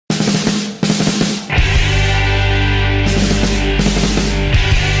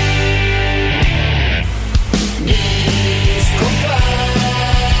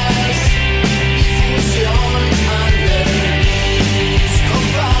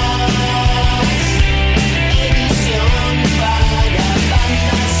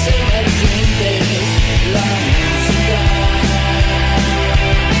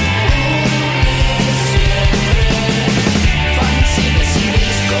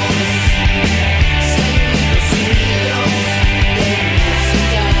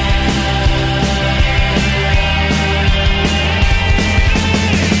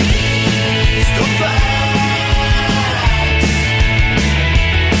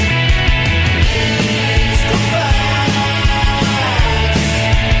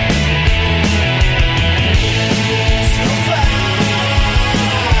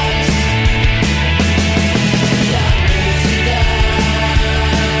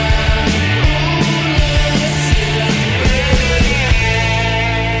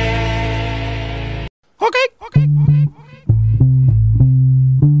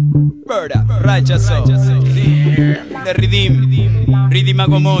rechazo. De Ridim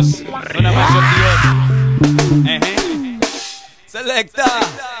Agomos, una mayor Dios. Selecta,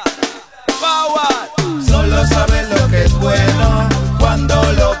 Power. Solo sabes lo que es bueno cuando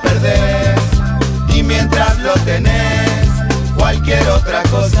lo perdés, y mientras lo tenés, cualquier otra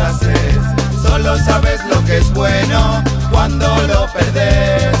cosa haces. Solo sabes lo que es bueno cuando lo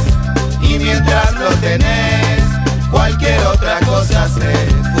perdés, y mientras lo tenés, cualquier otra cosa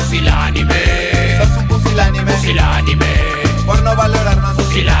haces. Pusilánime, sos un pusilánime, pusilánime, por no valorarnos.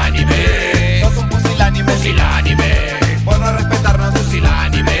 pusilánime, Sos un pusilánime, pusilánime, por no respetarnos.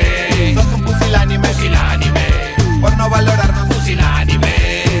 pusilánime, Sos un pusilánime, pusilánime, por no valorarnos.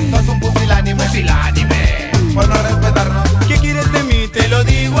 pusilánime, Sos un pusilánime, pusilánime. por no respetarnos. ¿Qué quieres de mí? Te lo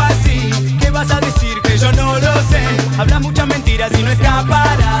digo así. ¿Qué vas a decir que yo no lo sé? Hablas muchas mentiras y no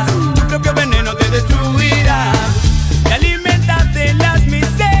escaparás. Tu propio veneno te destruirá. Te alimentas de las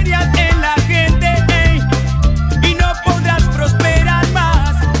miserias en la gente, ey, y no podrás prosperar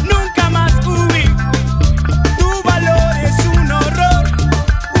más, nunca más, uy. Tu valor es un horror,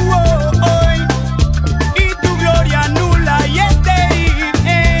 y tu gloria nula y estéril,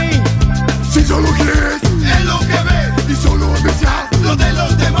 ey. Si solo quieres Es lo que ves, y solo deseas lo de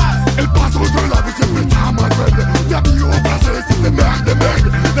los demás. el paso a otro lado siempre está más verde. Mi amigo frases de merda.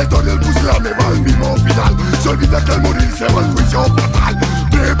 La historia del pusilánime va al mismo final. Se olvida que al morir se va el juicio fatal.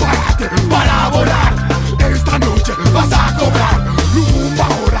 Prepárate para volar. Esta noche vas a cobrar. Lumumba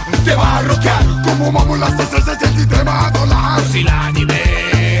ahora te va a rockear. Como vamos las estrellas del sistema solar.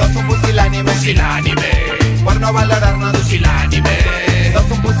 Pusilánime, Sos un pusilánime, pusilánime, por no valorarnos. pusilánime,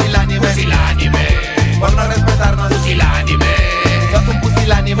 Sos un pusilánime, pusilánime, por no respetarnos. pusilánime, Sos un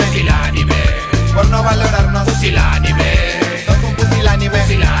pusilánime, pusilánime, por no valorarnos. pusilánime, Sos un pusilánime,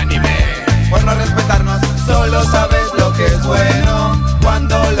 pusilánime. por no respetarnos. Solo sabes lo que es bueno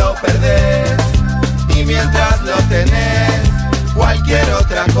cuando lo perdés, y mientras lo tenés, cualquier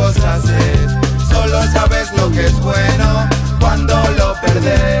otra cosa haces. Solo sabes lo que es bueno cuando lo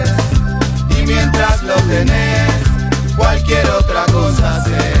perdés, y mientras lo tenés, cualquier otra cosa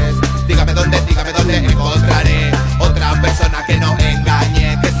haces. Dígame dónde encontraré otra persona que no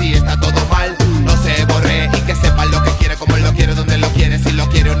engañe, que si está todo mal no se borre, y que sepa lo que quiere, cómo lo quiere, dónde lo quiere, si lo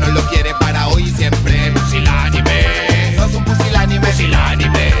quiere o no lo quiere, para hoy y siempre. Pusilánime, Sos un pusilánime,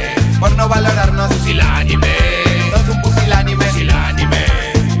 pusilánime, por no valorarnos. pusilánime, Sos un pusilánime, pusilánime.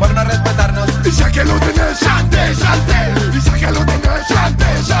 por no respetarnos. Y ya que lo tenés, chante, chante. Y ya que lo tenés, chante,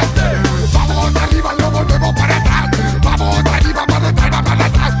 chante. Vamos arriba, no volvemos para atrás. Vamos arriba, para atrás, para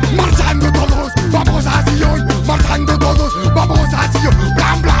atrás. Marchando todos, vamos a Sion. Marchando todos, vamos a Sion.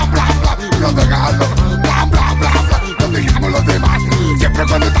 Blam, blam, blam, blam. No dejamos, blam, blam, blam, blam. No dejamos los demás. Siempre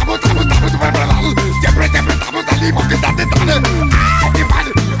cuando estamos preparados. Siempre estamos al limón que está detrás. ¡Ay, mi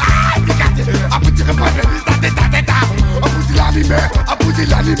madre! ¡Ay, fíjate! ¡A puti que padre! ¡A pusilánime! ¡A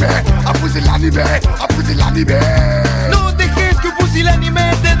pusilánime! ¡A pusilánime! ¡A pusilánime! No dejes que un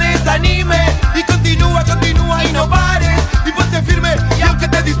pusilánime te desanime, y continúa y no pares, y ponte firme y aunque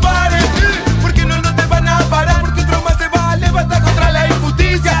te disparen, porque no te van a parar, porque otro más se va a levantar contra la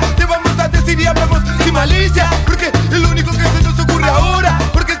injusticia. Te vamos a decir y hablamos sin malicia, porque es lo único que se nos ocurre ahora,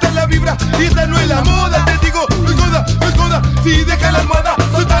 porque esta es la vibra y esta no es la moda. Te digo, no es joda, no es joda. Si deja la almohada,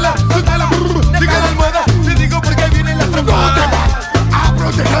 suéltala, suéltala, deja la almohada. Te digo porque ahí vienen las No te trompadas. vas a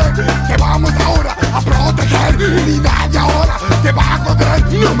proteger, te vamos ahora a proteger. Ni nadie ahora te va a joder.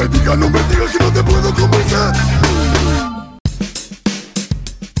 No me digas que no te puedo convencer.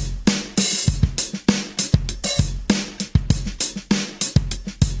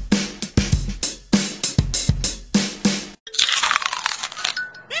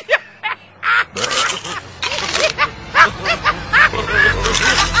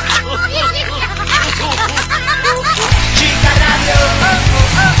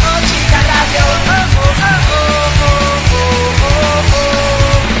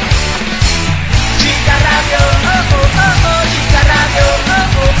 Chica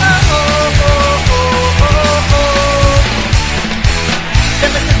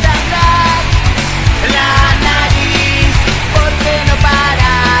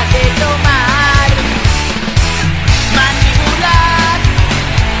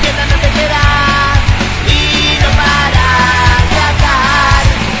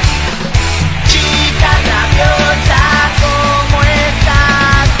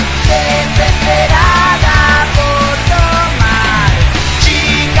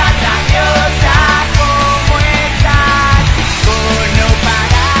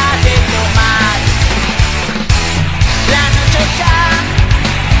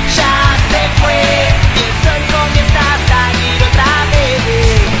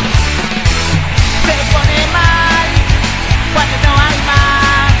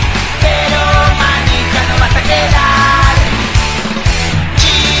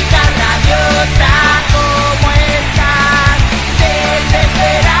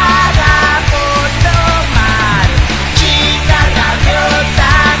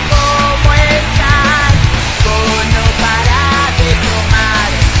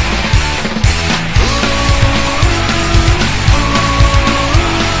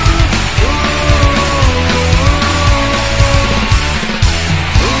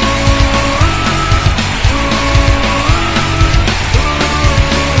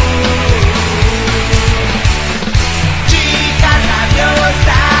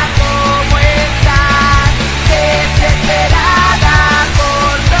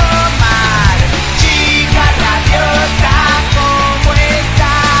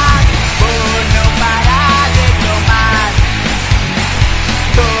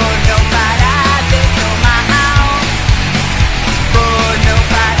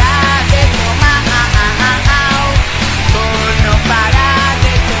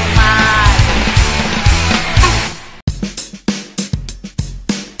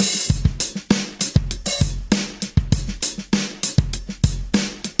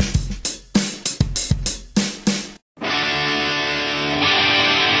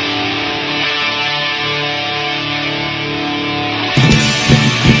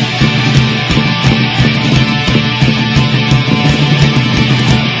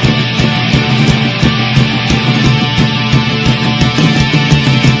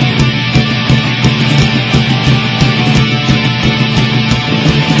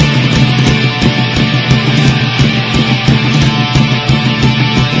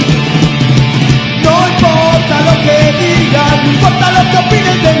importa lo que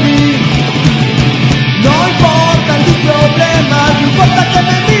opines de mí. No importan tus problemas, no importa que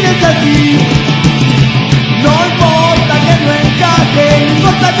me mires así. No importa que no encaje, no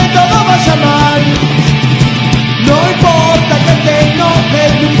importa que todo vaya mal. No importa que te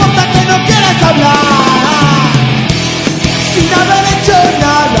enojes, no importa que no quieras hablar. Sin haber hecho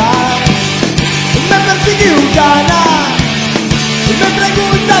nada, me persigue un cana y me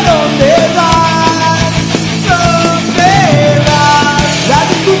pregunta dónde vas. ¿Dónde vas? La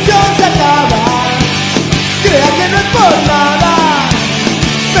discusión se acaba. Crea que no es por nada,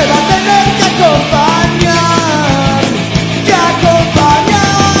 me va a tener que acompañar, que acompañar.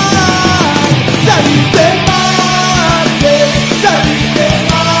 Saliste Marte, saliste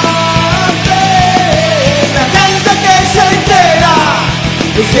Marte. La gente que se entera,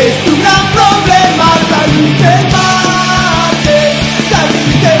 ese es tu gran problema. Saliste Marte,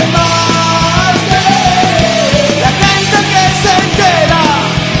 saliste Marte. La gente que se entera,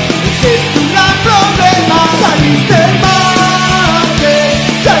 ese es tu gran problema. Saliste Marte,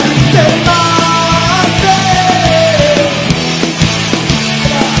 saliste Marte.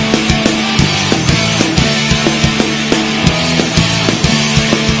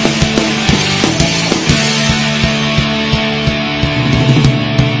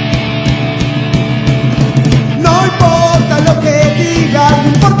 No importa lo que digas, no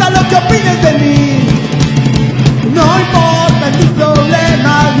importa lo que opines de mí. No importa tus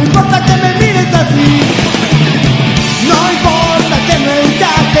problemas, no importa que me mires así. No importa que no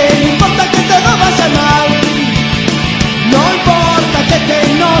encaje, no importa que todo vaya mal. No importa que te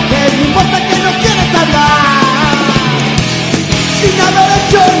enojes, no importa que no quieras hablar. Sin haber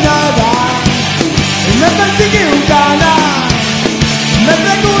hecho nada, me persigue un cana, me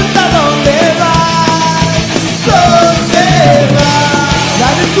pregunta dónde vas. ¿Dónde vas? La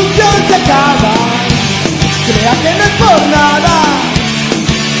discusión se acaba. Crea que no es por nada,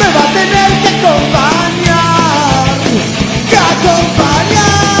 me va a tener que acompañar, que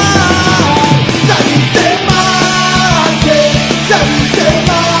acompañar. Saliste Marte, saliste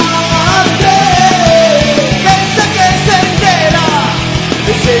Marte. Gente que se entera,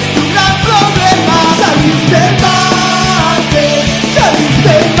 ese es tu gran problema. Saliste Marte,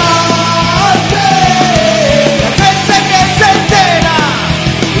 saliste Marte. La gente que se entera,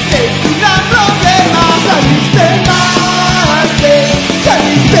 ese es tu gran problema. Saliste Marte,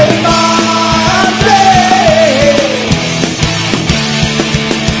 saliste Marte.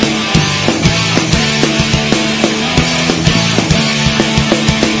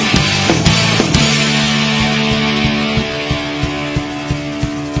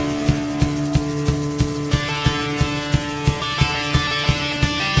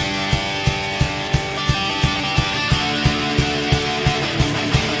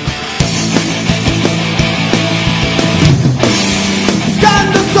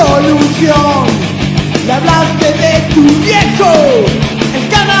 Buscando solución, le hablaste de tu viejo, el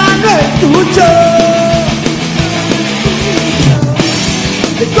cana no escuchó.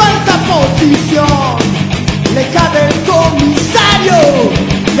 De tu alta posición, leja del comisario,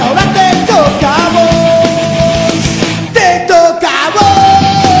 y ahora te toca a vos, te toca a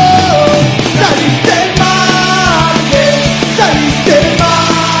vos. Saliste Marte, saliste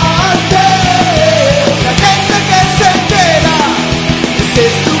Marte. La gente que se entera, ese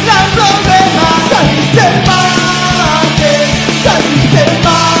es tu gran problema. Saliste Marte, saliste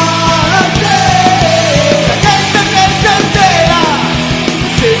Marte. La gente que se entera,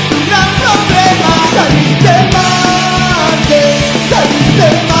 ese es tu gran problema. Saliste Marte, saliste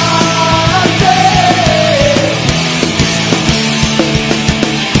Marte.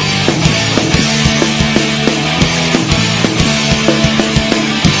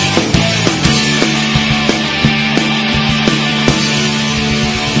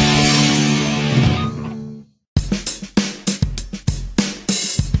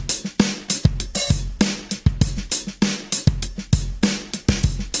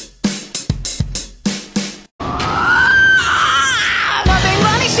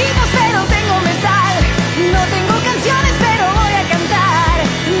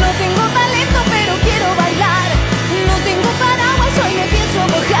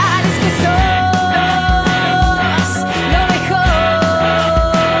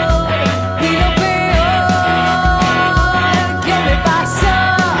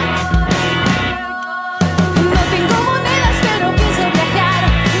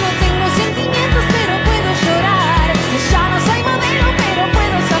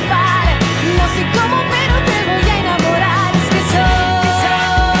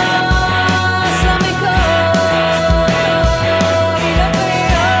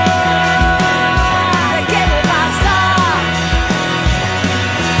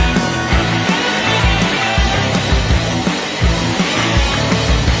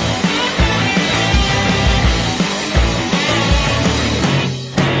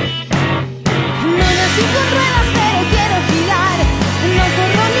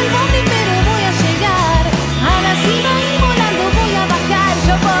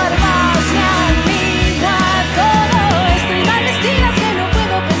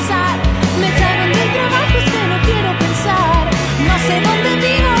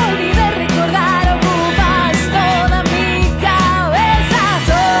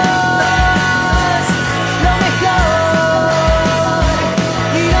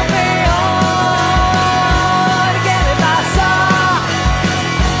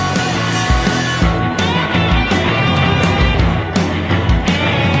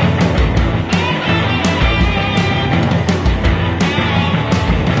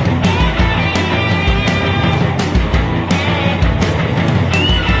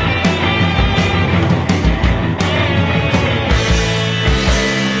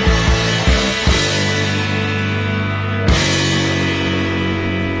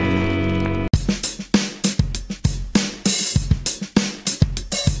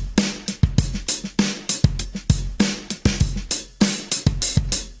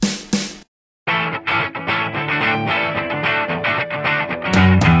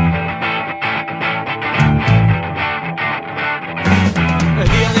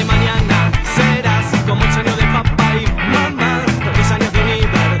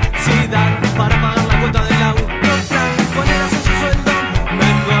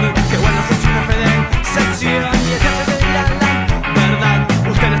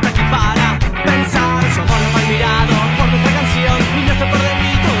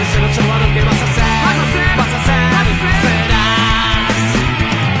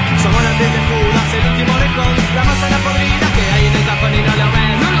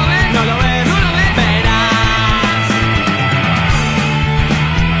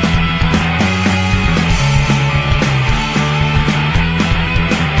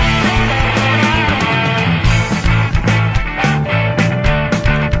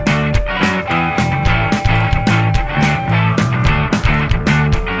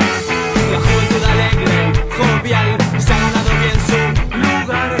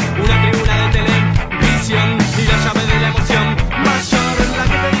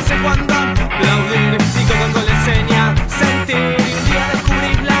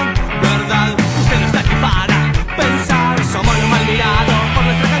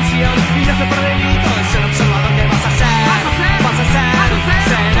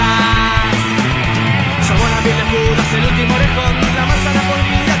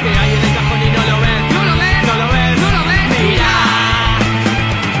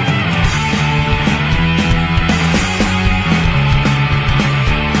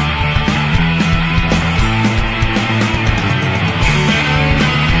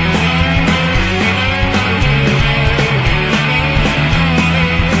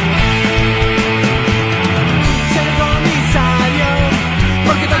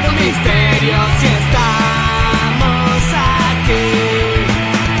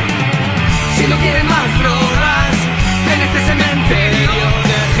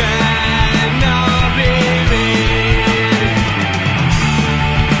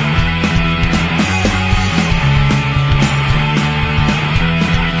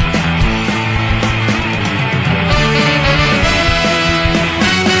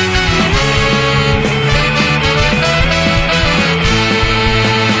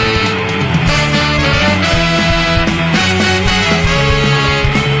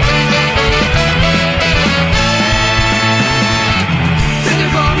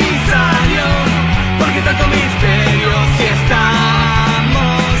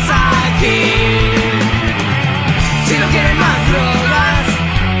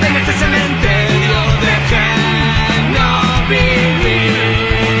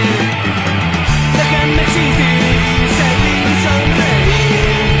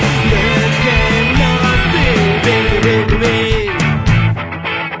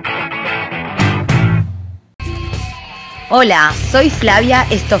 Hola, soy Flavia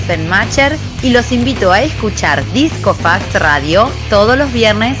Stoffenmacher y los invito a escuchar Disco Fact Radio todos los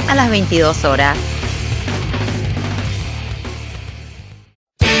viernes a las 22 horas.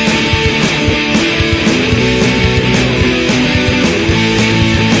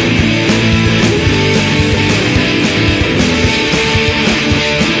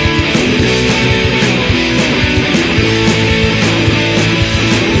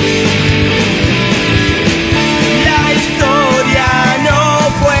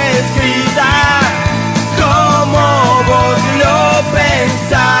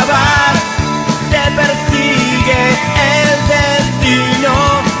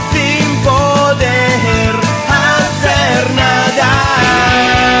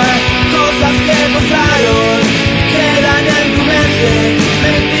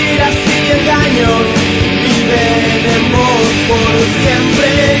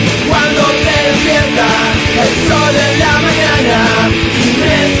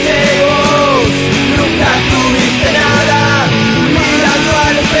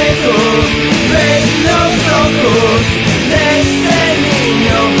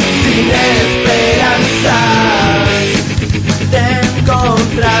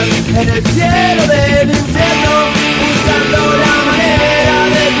 En el cielo del infierno, buscando la manera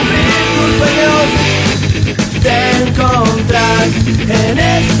de cumplir tus sueños. Te encontrás en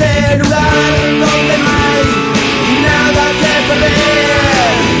ese lugar donde no hay nada que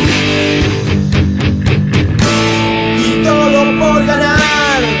perder y todo por ganar.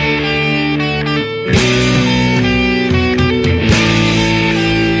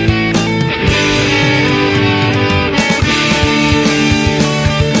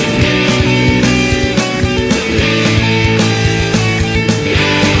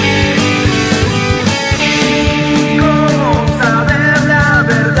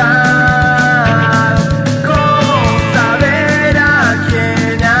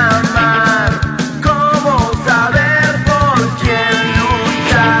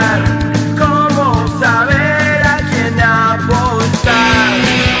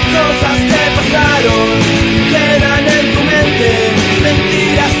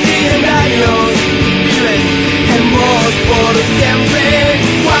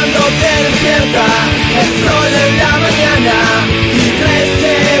 El sol en la mañana y crees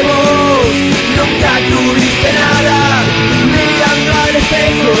que vos nunca tuviste nada. Mirando al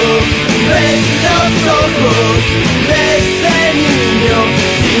espejo ves los ojos de ese niño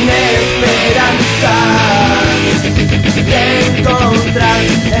sin esperanza. Te encontrás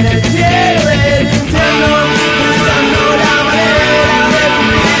en el cielo del infierno, buscando la manera de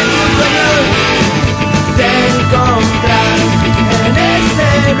cumplir tus sueños. Te encontrás en ese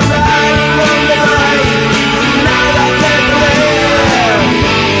lugar donde no hay nada que perder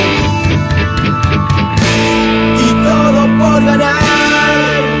y todo por ganar.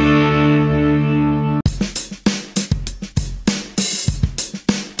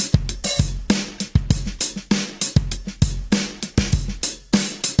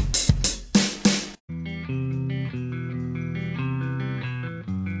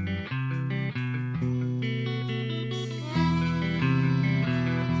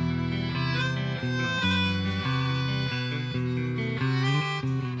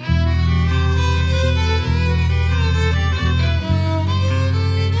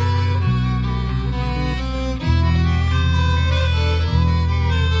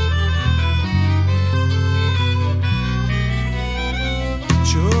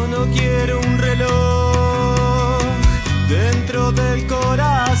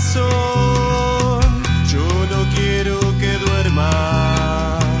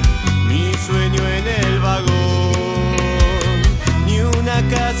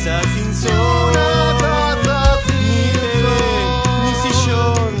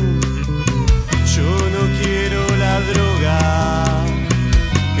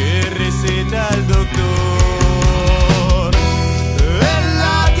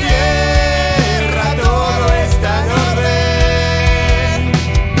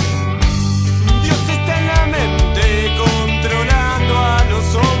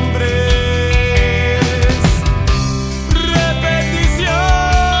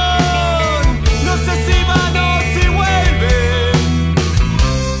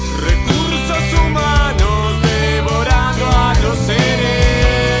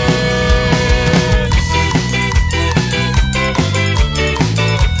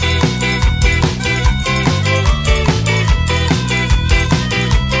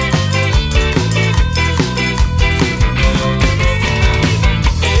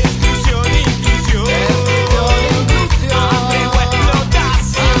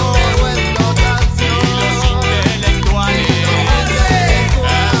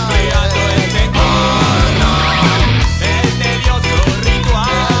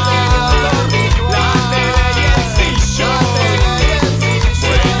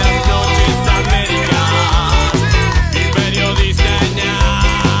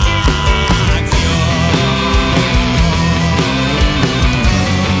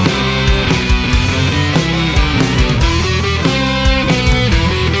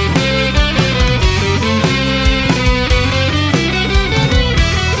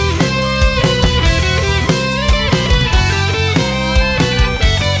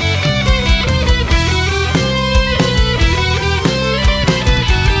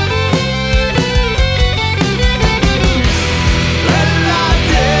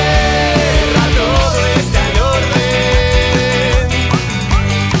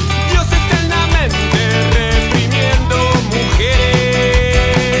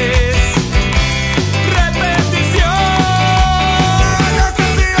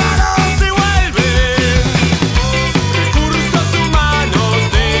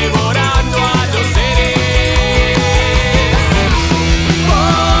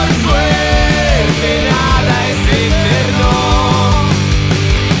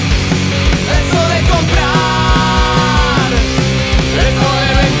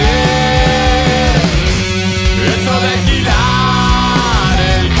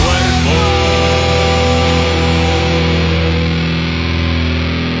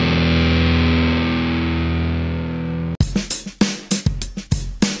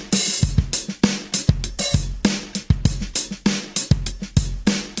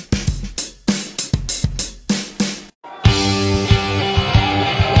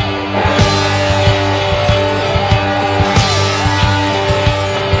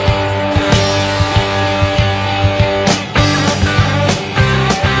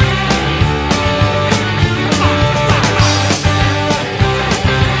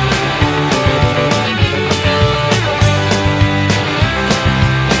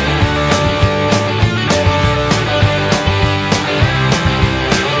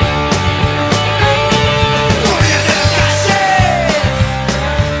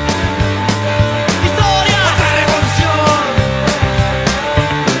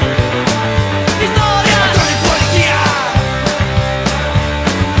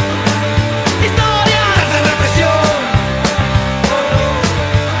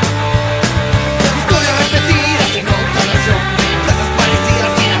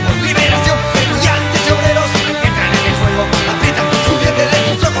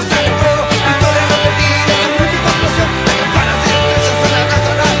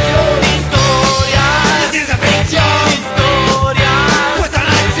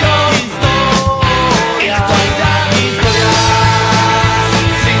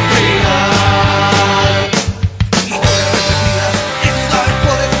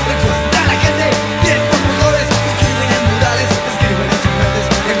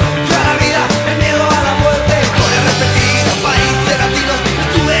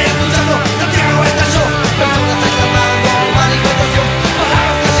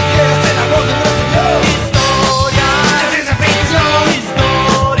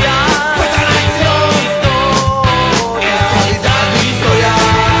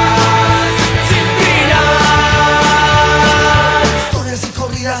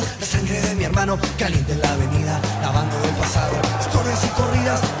 heridas, la sangre de mi hermano caliente en la avenida, lavando del pasado, historias y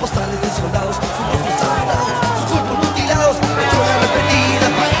corridas, postales de soldados, supuestos arrestados, sus cuerpos mutilados, historia repetida,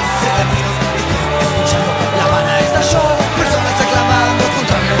 países latinos. Estoy escuchando, La Habana estalló, personas aclamando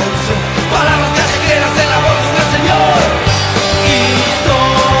contra la revolución, palabras callejeras en la voz de una señora.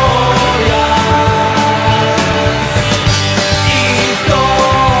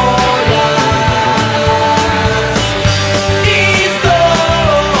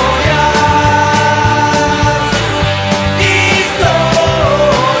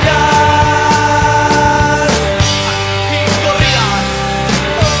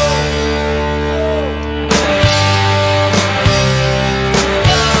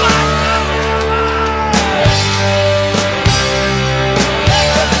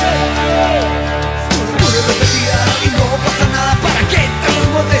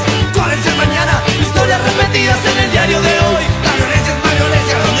 En el diario de hoy, la violencia es más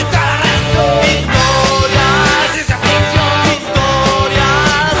violencia. ¿Dónde está la razón? Historias, ciencia ficción.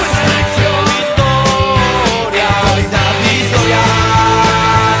 Historias, buena elección. Historias, actualidad. Historias,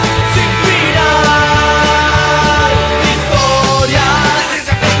 sin final. Historias,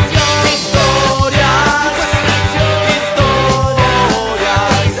 ciencia ficción. Historias, buena elección.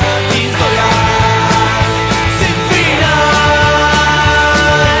 Historias, historias, sin final.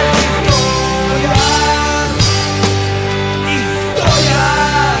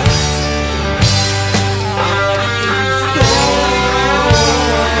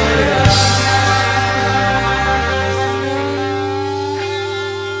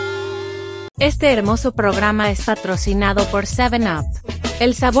 Este hermoso programa es patrocinado por 7up,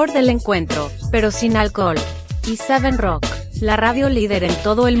 el sabor del encuentro, pero sin alcohol, y 7Rock, la radio líder en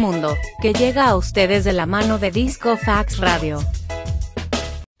todo el mundo, que llega a ustedes de la mano de Disco Fax Radio.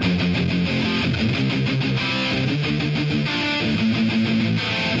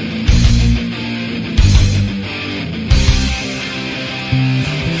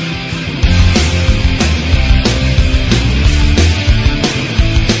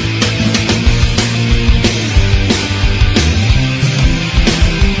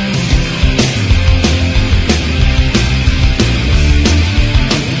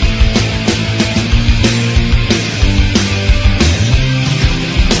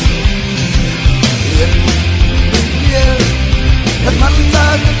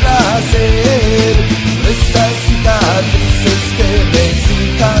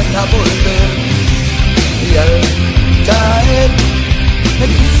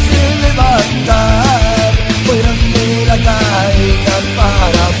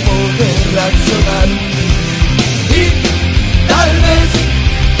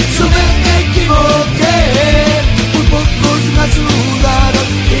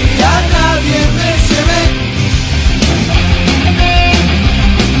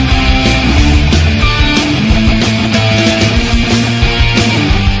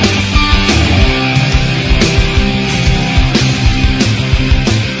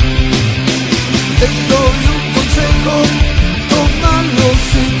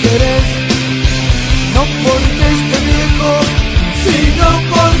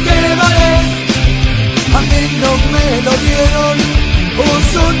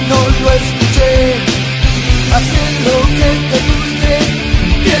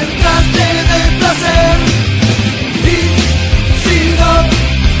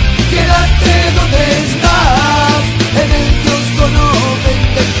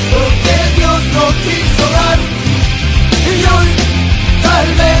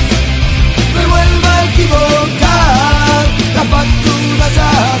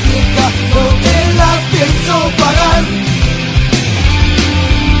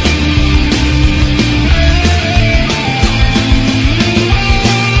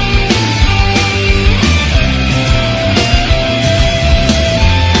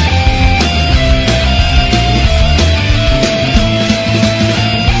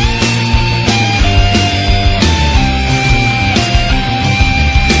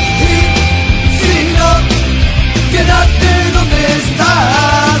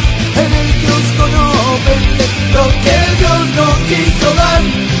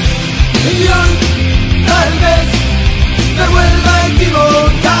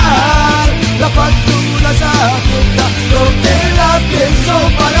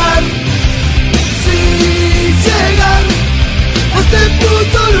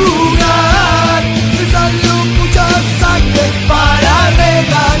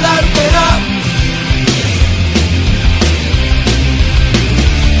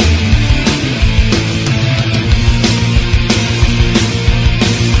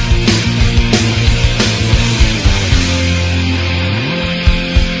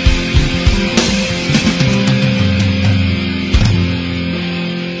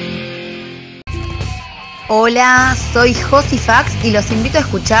 Hola, soy Josifax y los invito a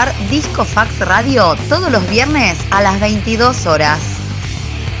escuchar Disco Fax Radio todos los viernes a las 22 horas.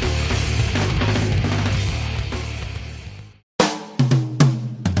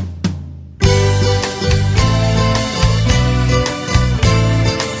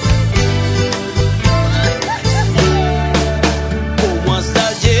 Como hasta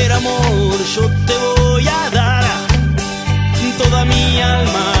ayer, amor, yo te voy a dar toda mi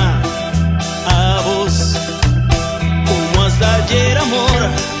alma a vos. Como hasta ayer, amor,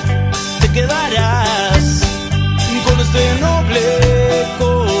 te quedarás con este noble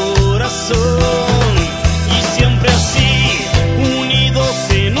corazón. Y siempre así, unidos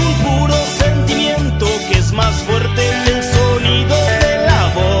en un puro sentimiento que es más fuerte que el sonido de la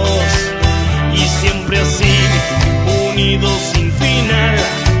voz. Y siempre así, unidos sin final,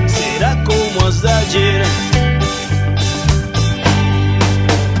 será como hasta ayer.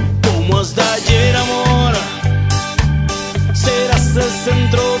 Como hasta ayer, amor, serás el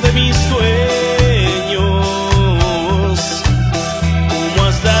centro de mis sueños. Como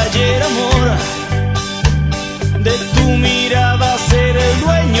hasta ayer, amor, de tu mirada ser el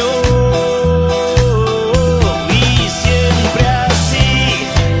dueño. Y siempre así,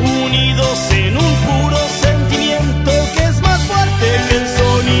 unidos en un puro sentimiento que es más fuerte que el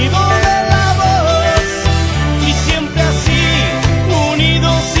sonido de la voz. Y siempre así,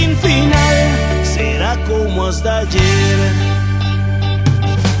 unidos sin final, será como hasta ayer.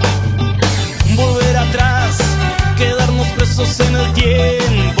 Volver atrás, quedarnos presos en el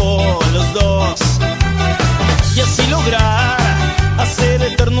tiempo, los dos, y así lograr hacer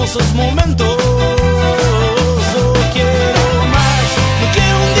eternos esos momentos. No quiero más, no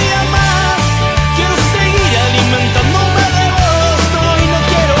quiero un día más, quiero seguir alimentándome de vos. No, y no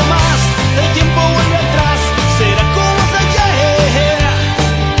quiero más, el tiempo vuelve atrás, será como hasta ayer.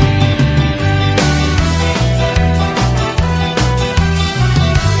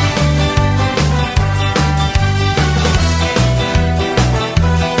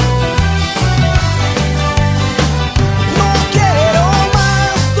 No quiero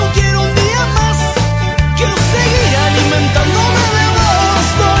más, no quiero un día más.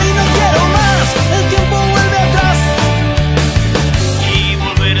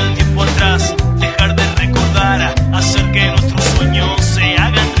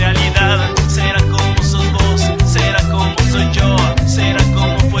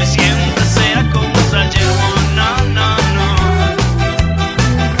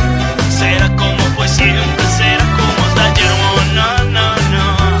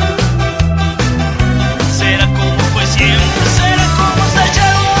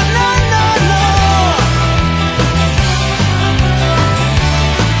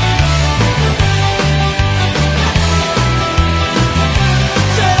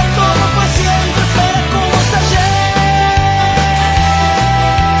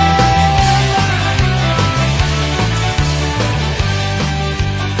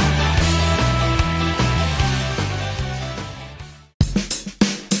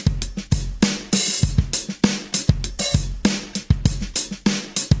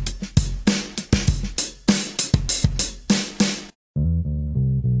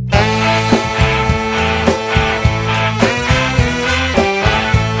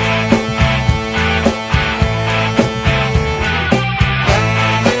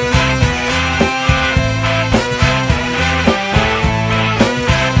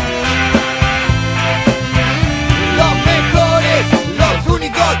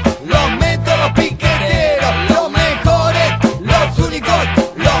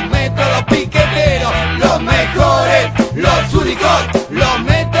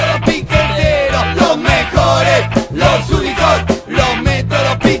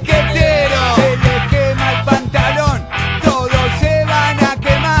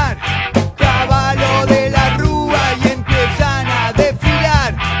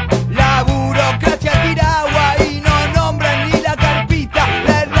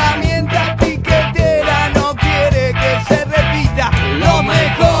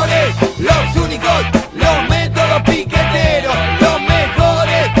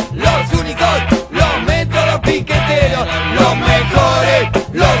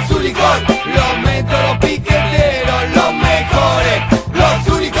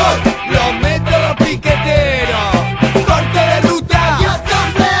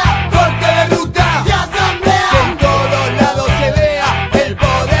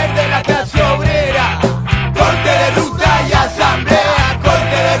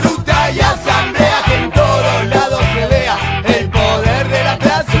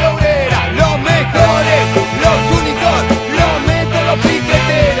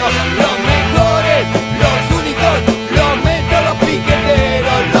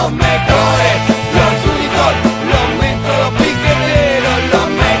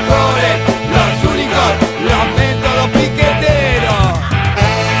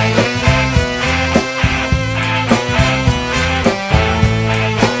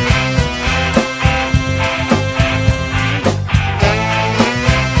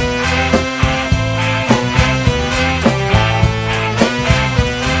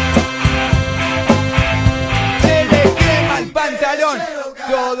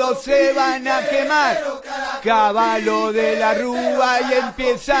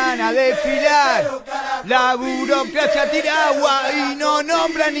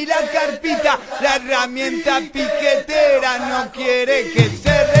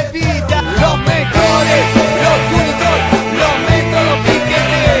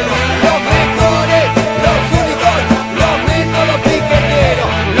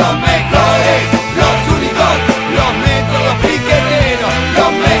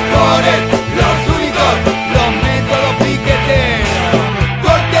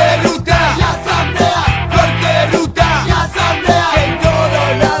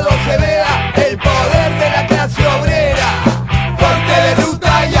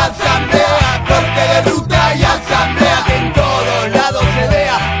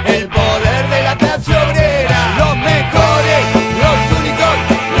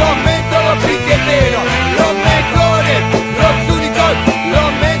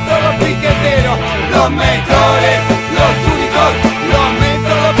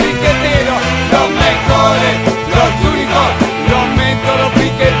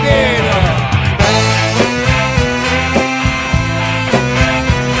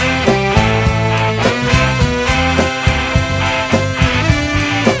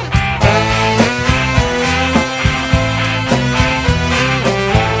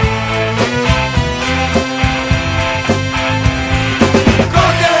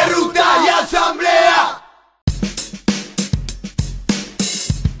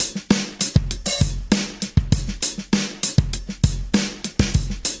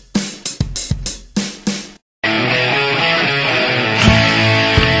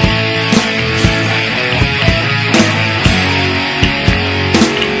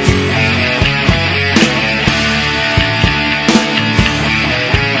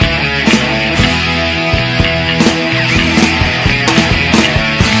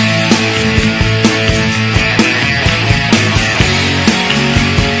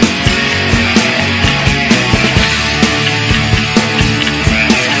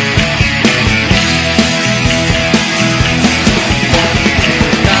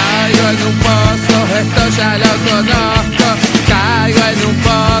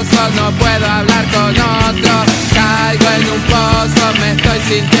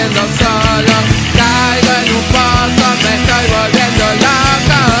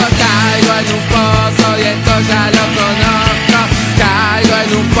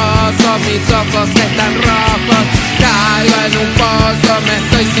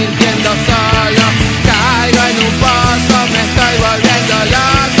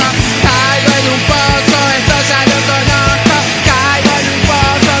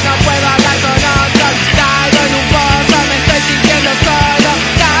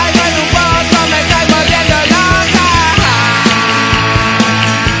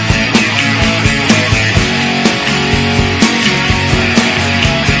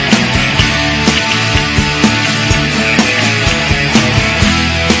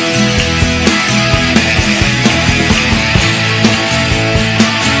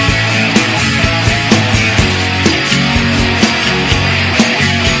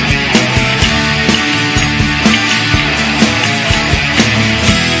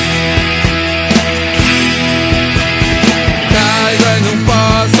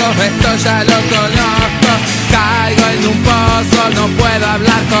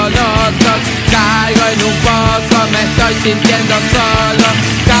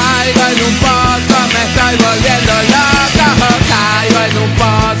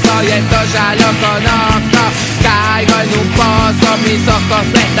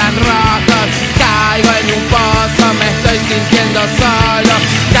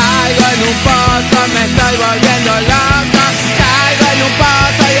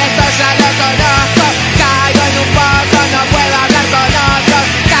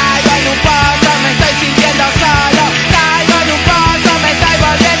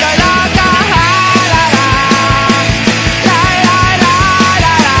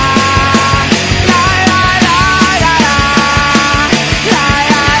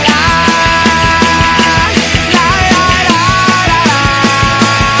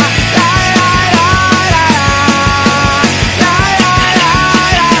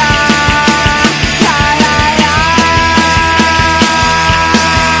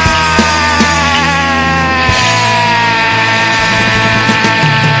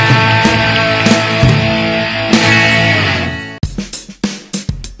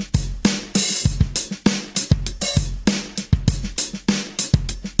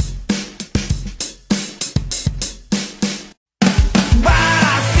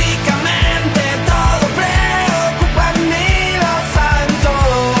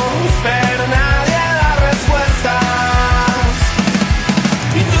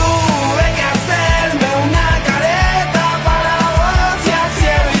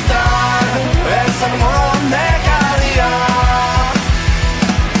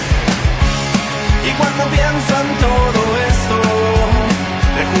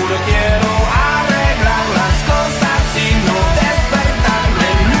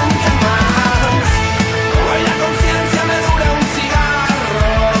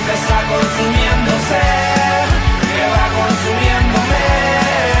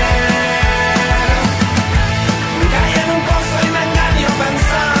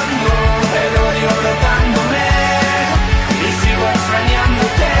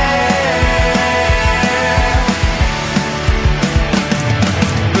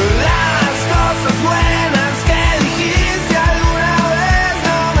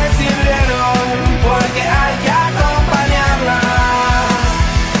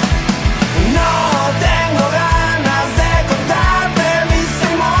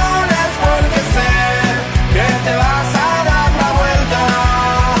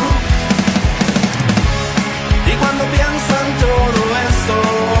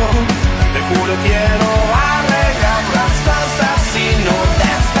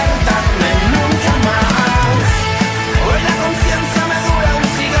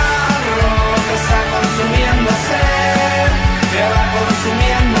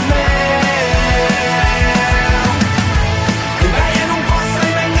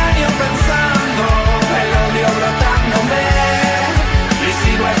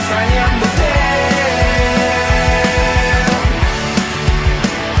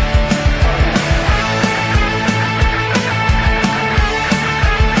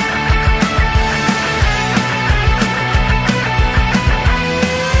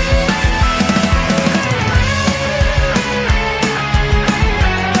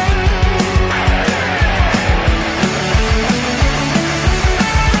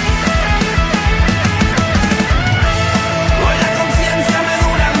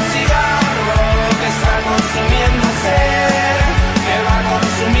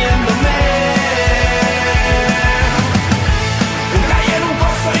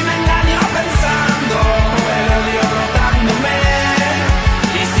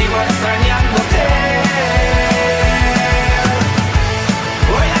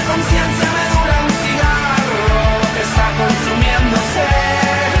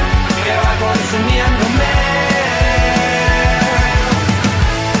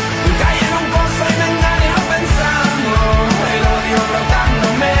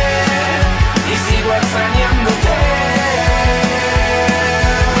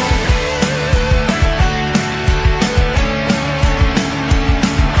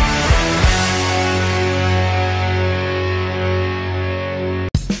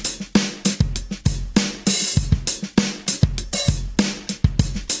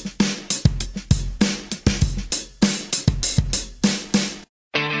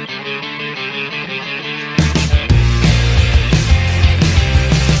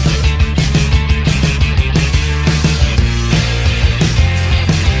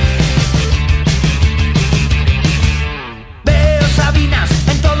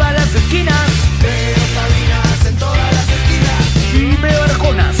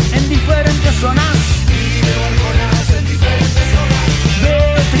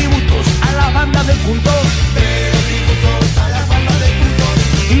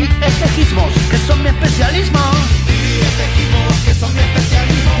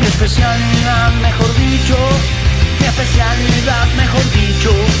 especialidad, mejor dicho, mi especialidad, mejor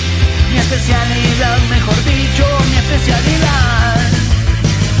dicho, mi especialidad, mejor dicho, mi especialidad,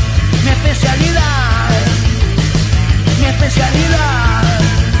 mi especialidad, mi especialidad,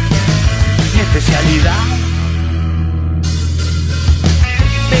 mi especialidad.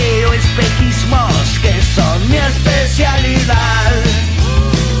 Veo espejismos que son mi especialidad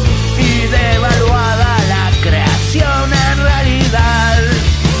y devaluada la creación en realidad.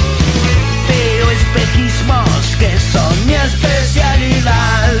 Veo espejismos que son mi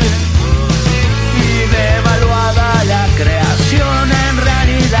especialidad y devaluada la creación en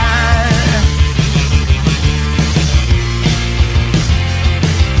realidad.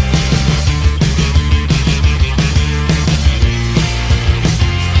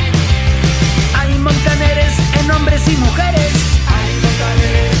 Hay montaneres en hombres y mujeres. Hay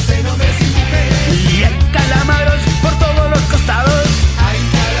montaneres en hombres y mujeres. Y hay calamaros por todos los costados. Hay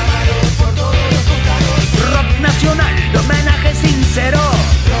calamaros por todos los costados. Rock nacional de homenaje sincero.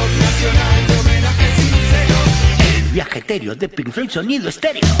 Rock nacional de homenaje sincero. El viaje etéreo de Pink Floyd sonido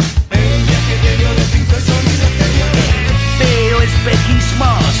estéreo. El viaje etéreo de Pink Floyd sonido estéreo. Veo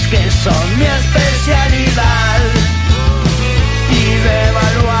espejismos que son mi especialidad y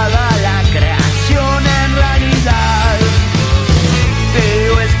devaluada la creación en realidad.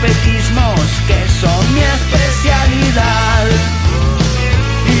 Veo espejismos que son mi especialidad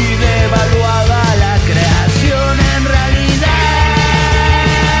y devaluada la creación en realidad.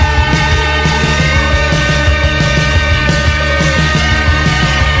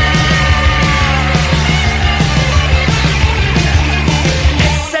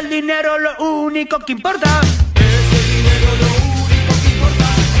 Es el dinero lo único que importa. Es el dinero lo único que importa.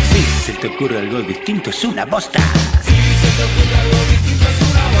 Si se te ocurre algo distinto es una bosta. Si se te ocurre algo distinto es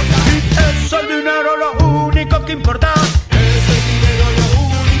una bota. Es el dinero lo único que importa. Es el dinero lo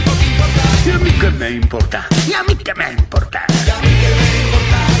único que importa. ¿Y a mí qué me importa? ¿Y a mí qué me importa? Y a mí que me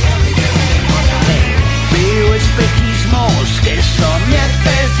importa, y a mí que me importa. Veo espejismos que son mi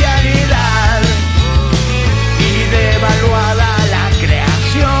especialidad y devaluada la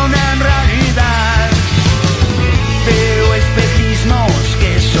creación en realidad. Veo espejismos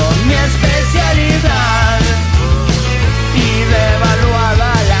que son mi especialidad y devaluada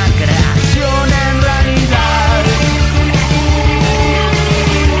la creación en realidad.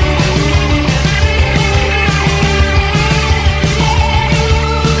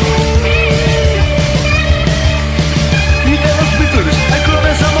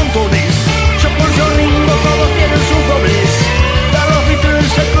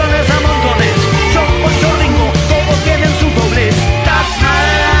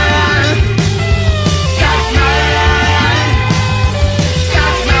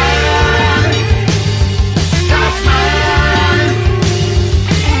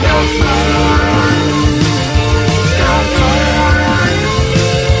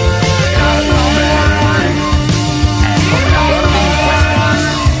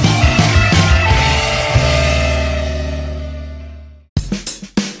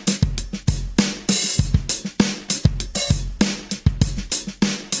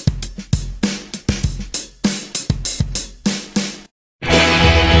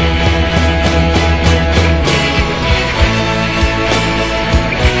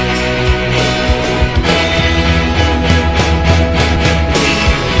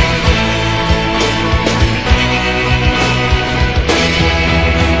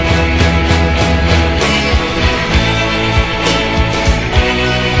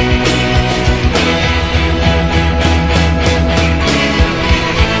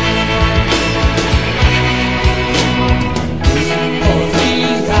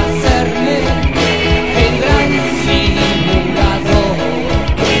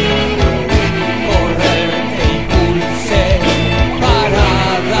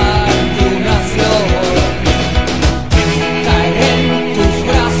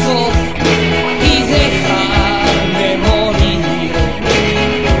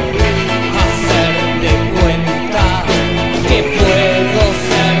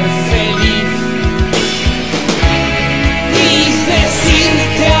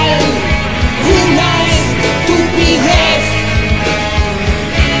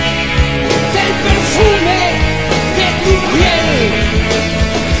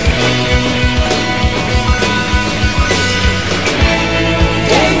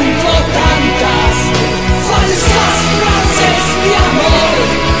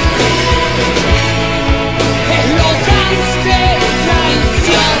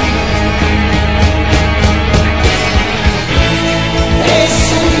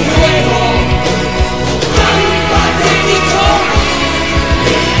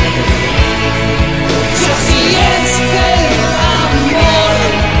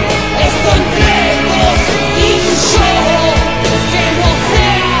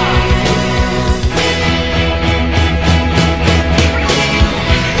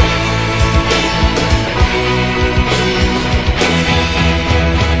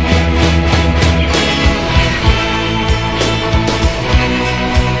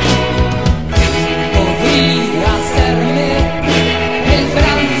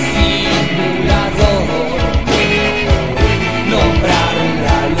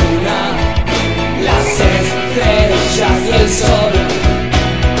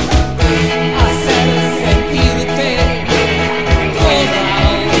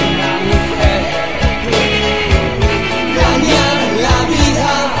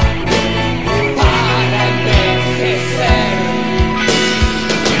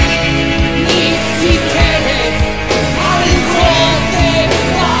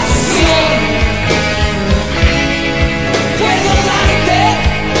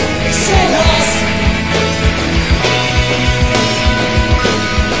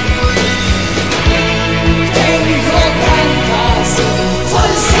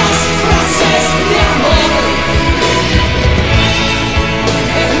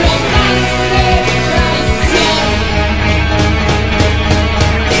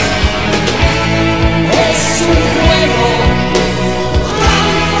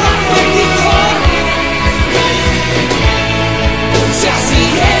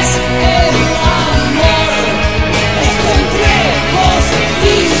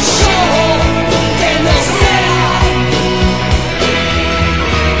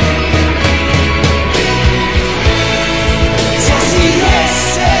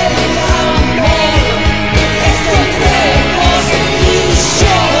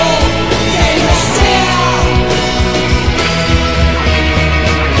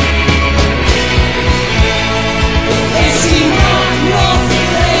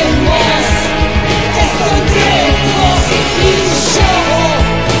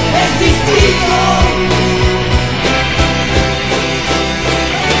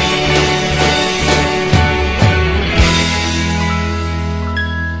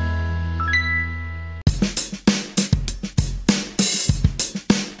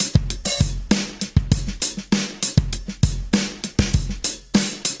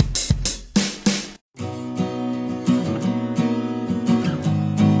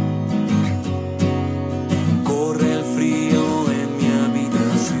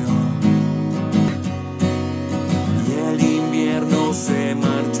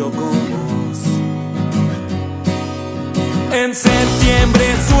 septiembre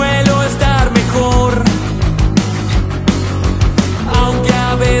suelo estar mejor, aunque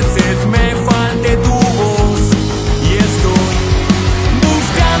a veces me falte tu voz. Y estoy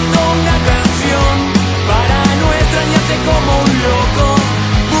buscando una canción para no extrañarte como un loco,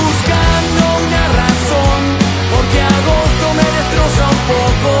 buscando una razón, porque agosto me destroza un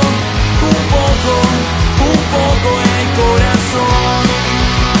poco el corazón.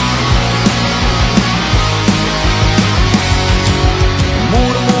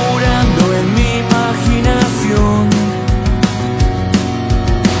 Murmurando en mi imaginación,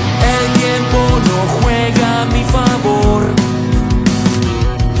 el tiempo no juega a mi favor.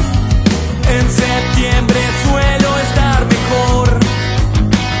 En septiembre suelo estar mejor,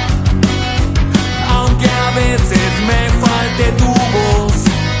 aunque a veces me falte tu voz.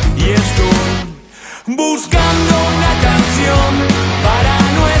 Y estoy buscando una canción para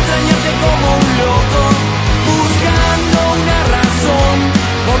no extrañarte como un loco, buscando una razón,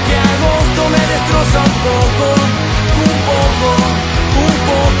 porque agosto me destroza un poco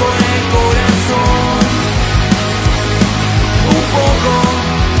el corazón. Un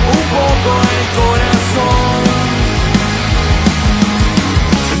poco el corazón.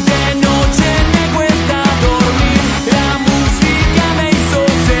 De noche me cuesta dormir, la música me hizo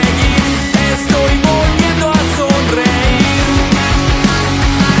seguir, estoy volviendo a sonreír.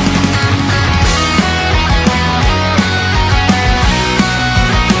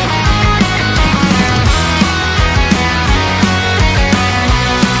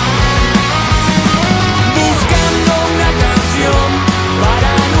 Buscando una canción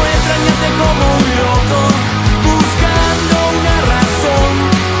para no extrañarte como un loco, buscando una razón,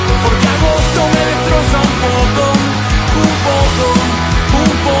 porque agosto me destroza un poco el corazón.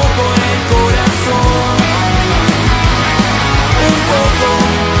 Un poco el corazón. Un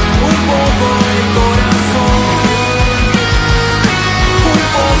poco el corazón.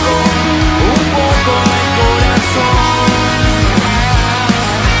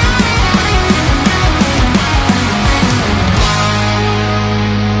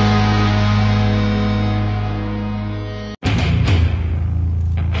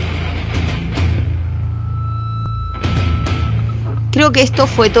 Creo que esto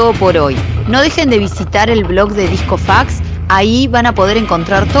fue todo por hoy. No dejen de visitar el blog de Discofax. Ahí van a poder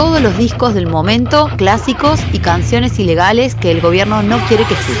encontrar todos los discos del momento, clásicos y canciones ilegales que el gobierno no quiere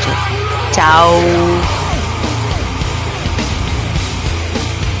que escuchen. ¡Chao!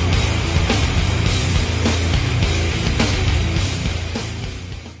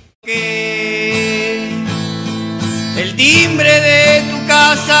 El timbre de tu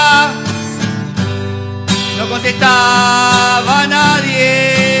casa no contestaba a nadie.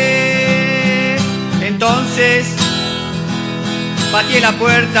 Entonces pateé la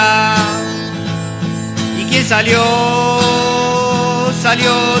puerta y ¿quién salió?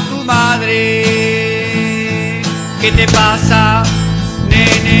 Salió tu madre. ¿Qué te pasa,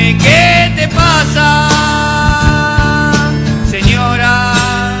 nene? ¿Qué te pasa? Señora,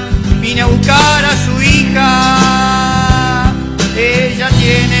 vine a buscar a su hija. Ella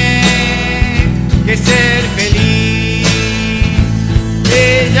tiene que ser feliz.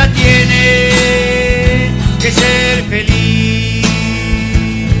 Ella tiene que ser feliz.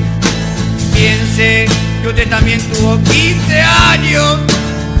 Piense que usted también tuvo 15 años.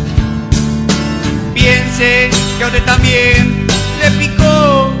 Piense que a usted también le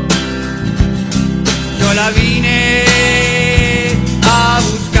picó. Yo la vine a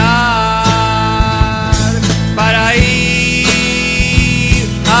buscar para ir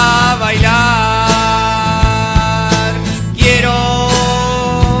a bailar. Quiero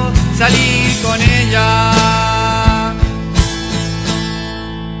salir con ella.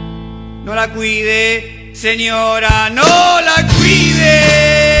 No la cuide, señora, no la cuide.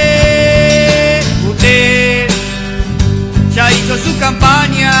 Usted ya hizo su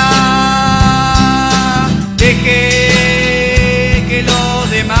campaña. Deje que los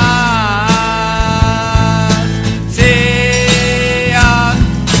demás sean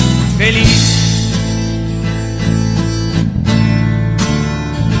felices.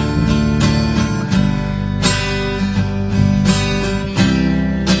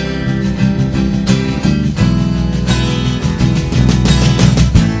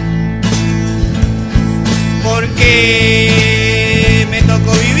 Porque me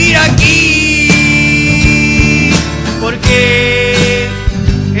tocó vivir aquí, porque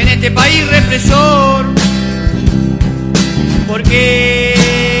en este país represor, porque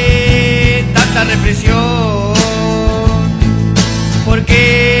tanta represión,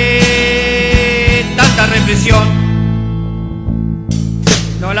 porque tanta represión.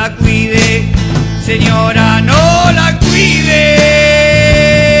 No la cuide, señora, no la cuide.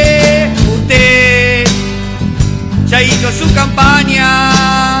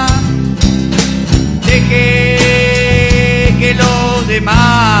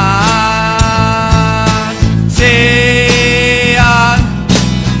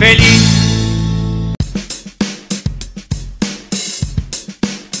 feliz.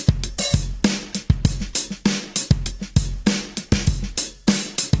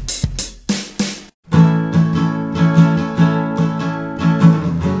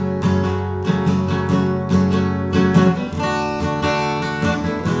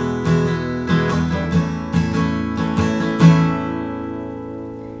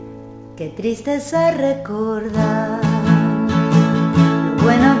 Qué tristeza recordar lo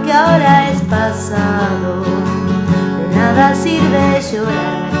bueno que ahora es pasado. De nada sirve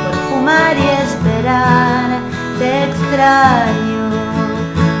llorar, mejor fumar y esperar. Te extraño,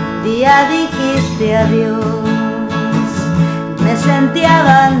 un día dijiste adiós, me sentí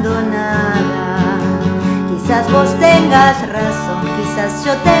abandonada. Quizás vos tengas razón, quizás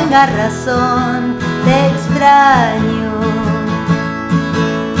yo tenga razón. Te extraño.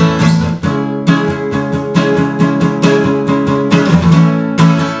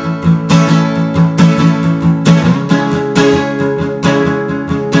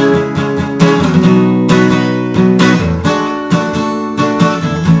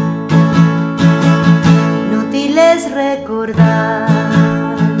 Recordar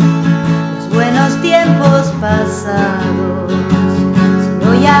los buenos tiempos pasados. Si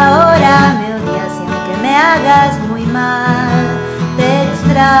hoy ahora me odias y aunque me hagas muy mal, te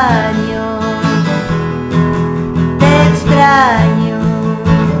extraño, te extraño,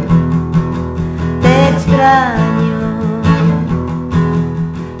 te extraño.